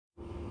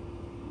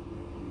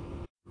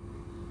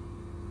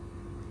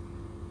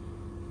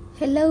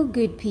Hello,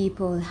 good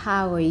people.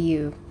 How are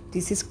you?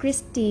 This is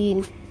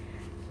Christine,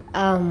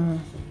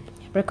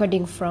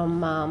 recording from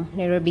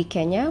Nairobi,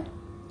 Kenya,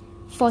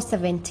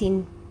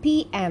 4:17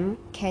 p.m.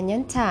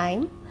 Kenyan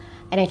time,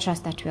 and I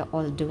trust that we are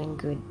all doing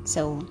good.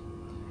 So,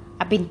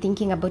 I've been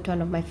thinking about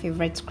one of my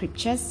favorite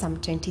scriptures,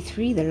 Psalm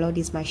 23, "The Lord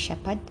is my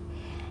shepherd,"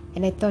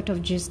 and I thought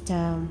of just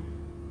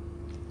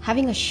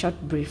having a short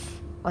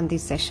brief on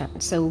this session.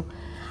 So,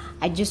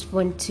 I just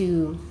want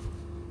to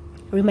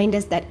remind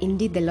us that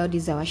indeed the Lord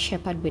is our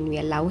shepherd when we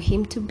allow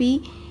Him to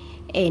be,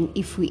 and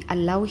if we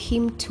allow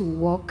Him to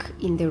walk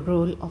in the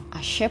role of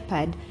a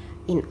shepherd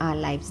in our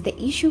lives. The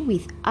issue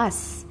with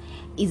us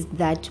is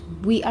that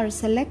we are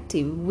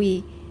selective.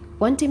 We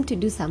want Him to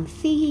do some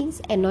things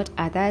and not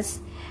others,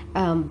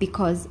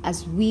 because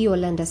as we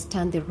all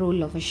understand the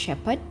role of a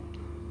shepherd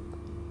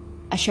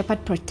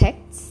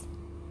protects,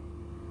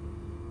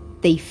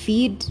 they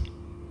feed,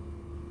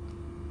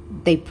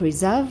 they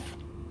preserve,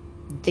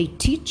 they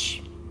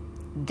teach,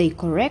 they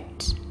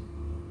correct,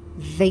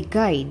 they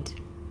guide,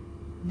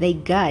 they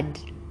guard,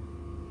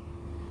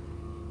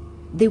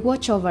 they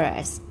watch over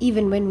us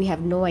even when we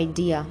have no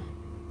idea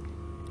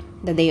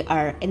that they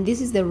are. And this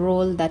is the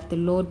role that the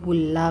Lord will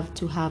love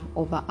to have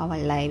over our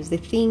lives. The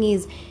thing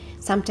is,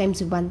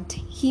 sometimes we want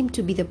Him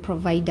to be the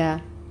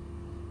provider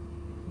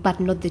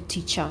but not the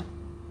teacher.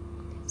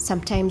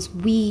 Sometimes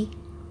we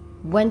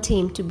want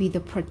Him to be the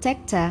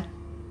protector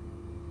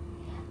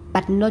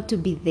but not to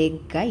be the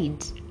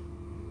guide.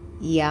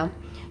 Yeah,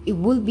 it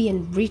will be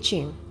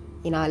enriching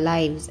in our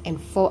lives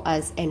and for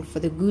us and for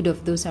the good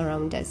of those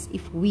around us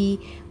if we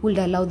would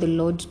allow the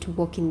Lord to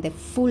walk in the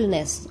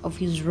fullness of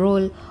His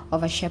role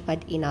of a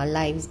shepherd in our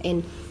lives.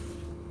 And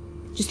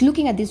just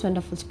looking at this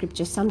wonderful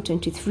scripture, Psalm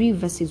 23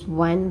 verses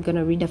 1, I'm going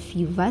to read a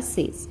few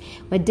verses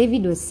where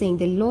David was saying,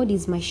 "The Lord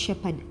is my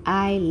shepherd,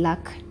 I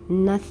lack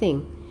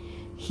nothing.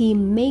 He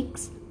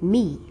makes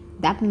me,"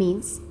 that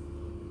means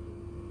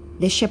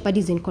the shepherd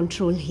is in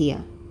control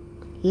here,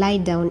 "lie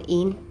down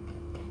in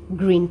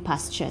green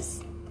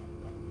pastures.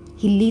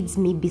 He leads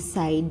me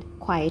beside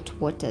quiet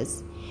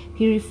waters.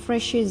 He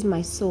refreshes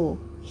my soul.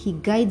 He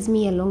guides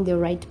me along the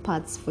right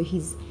paths for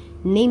His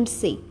name's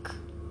sake."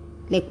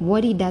 Like,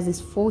 what He does is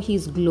for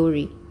His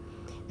glory.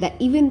 That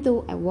even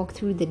though I walk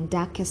through the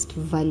darkest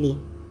valley,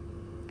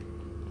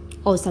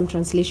 or some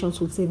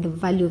translations would say the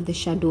valley of the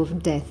shadow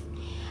of death,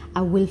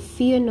 I will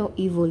fear no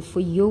evil,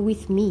 for You're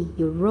with me.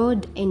 Your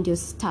rod and Your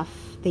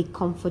staff, they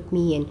comfort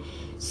me, and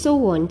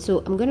so on.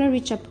 So I'm going to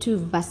reach up to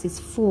verses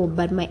 4,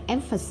 but my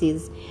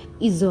emphasis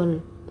is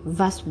on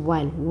verse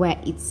 1, where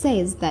it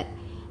says that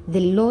the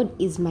Lord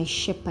is my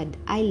shepherd,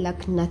 I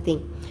lack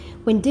nothing.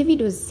 When David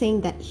was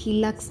saying that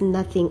he lacks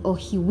nothing or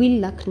he will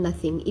lack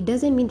nothing, it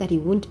doesn't mean that he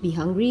won't be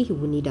hungry. He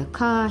will need a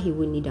car, he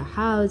will need a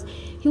house,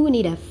 he will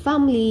need a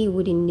family, he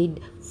wouldn't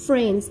need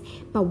friends.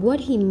 But what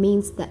he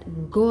means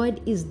that God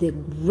is the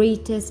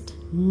greatest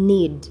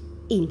need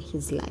in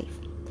his life.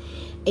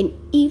 And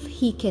if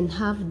he can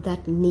have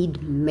that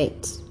need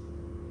met,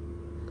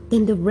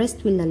 then the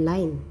rest will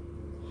align.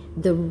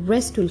 The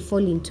rest will fall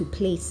into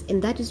place.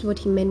 And that is what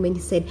he meant when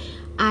he said,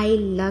 I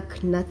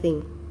lack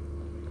nothing.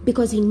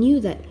 Because he knew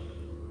that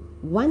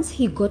once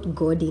he got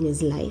God in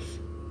his life,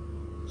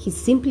 he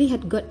simply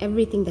had got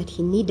everything that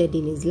he needed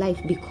in his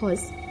life,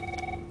 because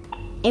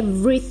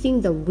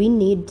everything that we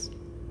need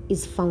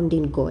is found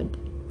in God.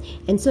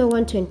 And so I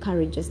want to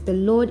encourage us. The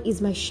Lord is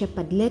my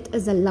shepherd. Let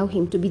us allow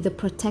Him to be the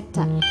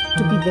protector,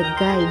 to be the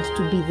guide,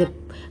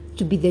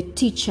 to be the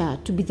teacher,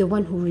 to be the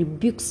one who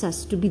rebukes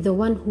us, to be the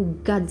one who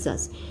guides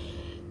us.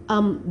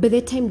 By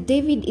the time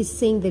David is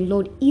saying the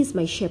Lord is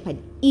my shepherd,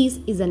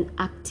 is an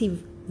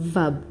active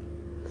verb.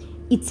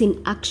 It's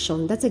in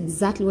action. That's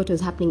exactly what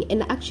was happening.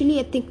 And actually,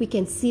 I think we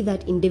can see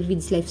that in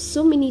David's life.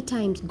 So many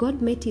times,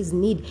 God met his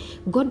need.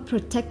 God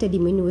protected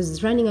him when he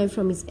was running away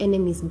from his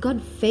enemies.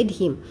 God fed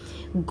him.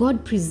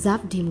 God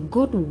preserved him.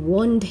 God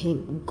warned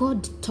him.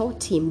 God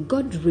taught him.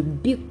 God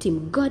rebuked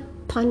him. God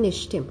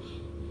punished him.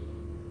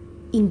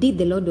 Indeed,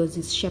 the Lord was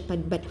his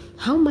shepherd. But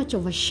how much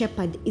of a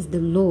shepherd is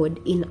the Lord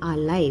in our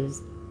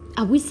lives?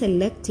 Are we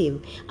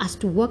selective as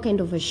to what kind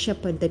of a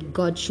shepherd that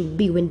God should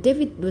be? When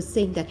David was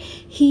saying that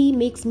He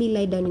makes me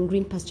lie down in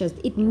green pastures,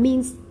 it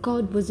means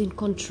God was in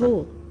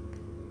control.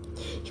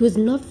 He was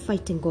not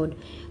fighting God.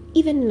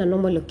 Even in a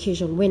normal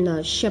occasion, when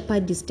a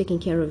shepherd is taking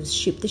care of his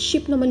sheep, the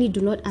sheep normally do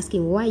not ask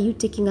him, why are you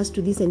taking us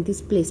to this and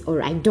this place?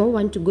 Or I don't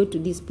want to go to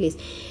this place.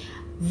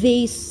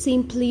 They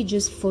simply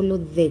just follow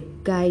the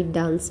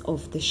guidance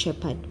of the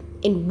shepherd.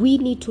 And we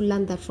need to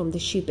learn that from the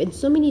sheep. And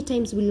so many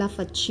times we laugh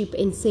at sheep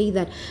and say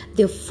that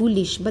they're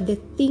foolish. But the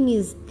thing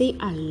is, they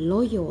are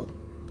loyal.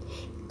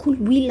 Could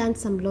we learn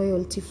some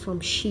loyalty from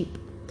sheep?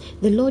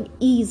 The Lord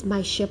is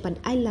my shepherd.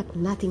 I lack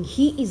nothing.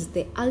 He is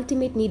the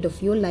ultimate need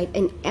of your life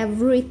and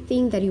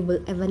everything that you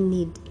will ever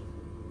need.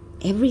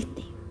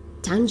 Everything,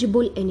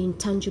 tangible and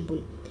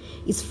intangible,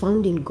 is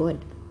found in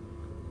God.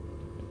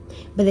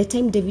 By the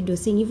time David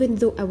was saying, even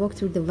though I walk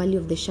through the valley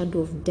of the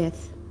shadow of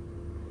death,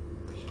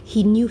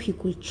 he knew he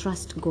could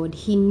trust God.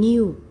 He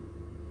knew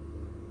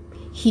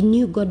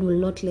God will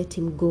not let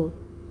him go.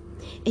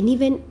 And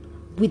even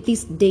with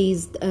these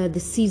days, the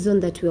season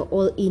that we're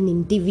all in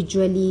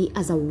individually,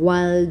 as a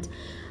world,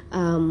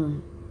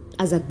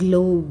 as a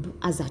globe,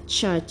 as a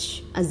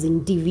church, as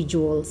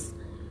individuals,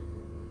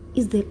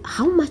 is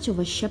how much of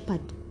a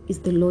shepherd is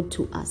the Lord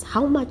to us?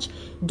 How much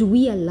do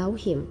we allow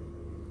him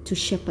to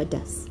shepherd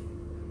us?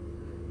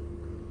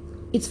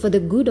 It's for the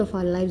good of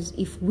our lives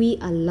if we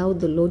allow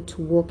the Lord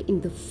to walk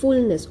in the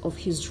fullness of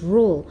his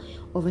role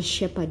of a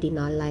shepherd in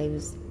our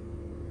lives.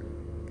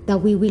 That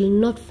we will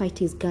not fight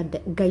his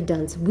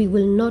guidance. We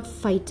will not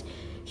fight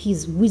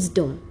his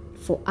wisdom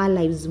for our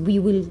lives. We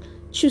will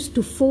choose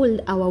to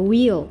fold our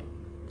will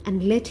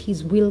and let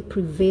his will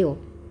prevail.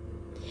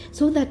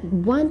 So that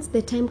once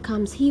the time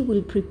comes, he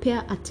will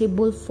prepare a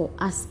table for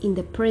us in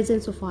the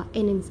presence of our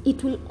enemies.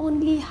 It will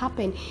only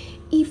happen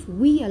if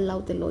we allow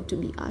the Lord to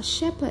be our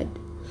shepherd.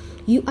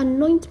 You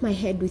anoint my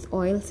head with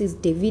oil, says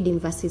David in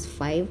verses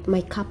 5.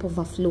 My cup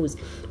overflows.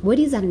 What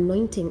is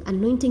anointing?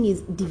 Anointing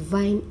is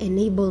divine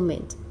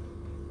enablement.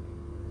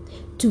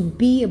 To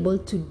be able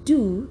to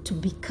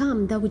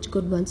become that which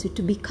God wants you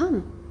to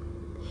become.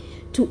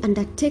 To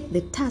undertake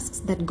the tasks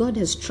that God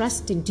has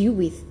trusted you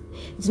with.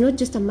 It's not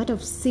just a matter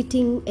of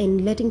sitting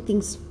and letting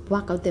things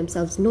work out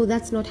themselves. No,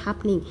 that's not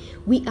happening.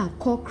 We are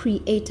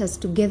co-creators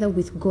together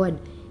with God.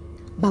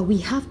 But we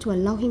have to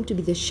allow him to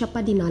be the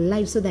shepherd in our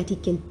lives so that he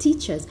can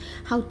teach us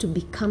how to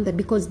become that.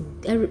 Because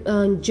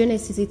in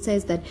Genesis it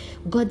says that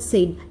God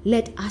said,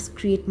 let us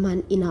create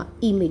man in our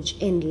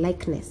image and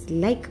likeness.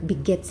 Like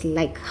begets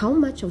like. How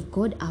much of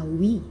God are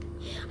we?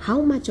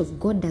 How much of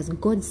God does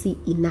God see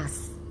in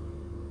us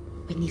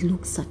when he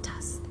looks at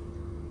us?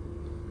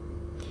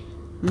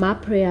 My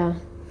prayer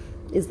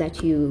is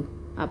that you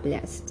are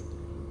blessed.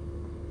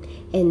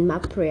 And my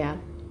prayer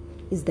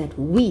is that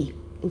we,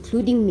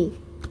 including me,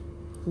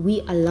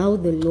 we allow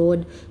the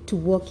Lord to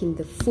walk in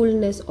the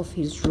fullness of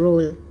his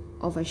role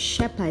of a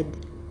shepherd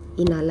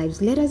in our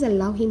lives. Let us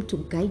allow him to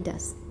guide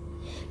us.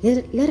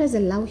 Let us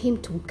allow him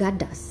to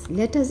guide us.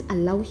 Let us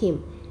allow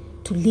him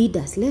to lead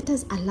us. Let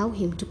us allow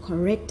him to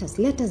correct us.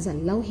 Let us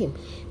allow him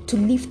to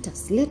lift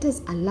us. Let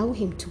us allow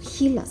him to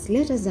heal us.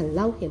 Let us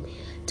allow him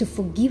to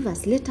forgive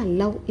us. Let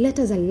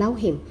us allow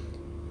him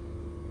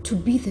to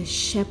be the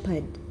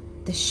shepherd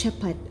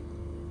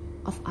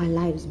of our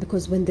lives.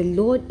 Because when the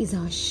Lord is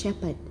our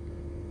shepherd,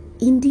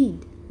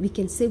 indeed, we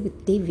can say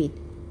with David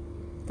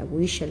that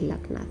we shall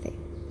lack nothing.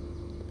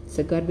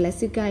 So God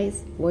bless you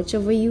guys. Watch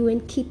over you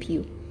and keep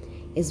you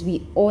as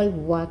we all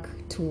work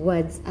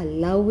towards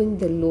allowing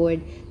the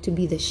Lord to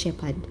be the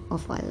shepherd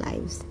of our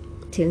lives.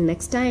 Till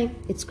next time,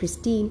 it's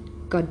Christine.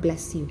 God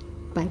bless you.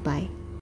 Bye-bye.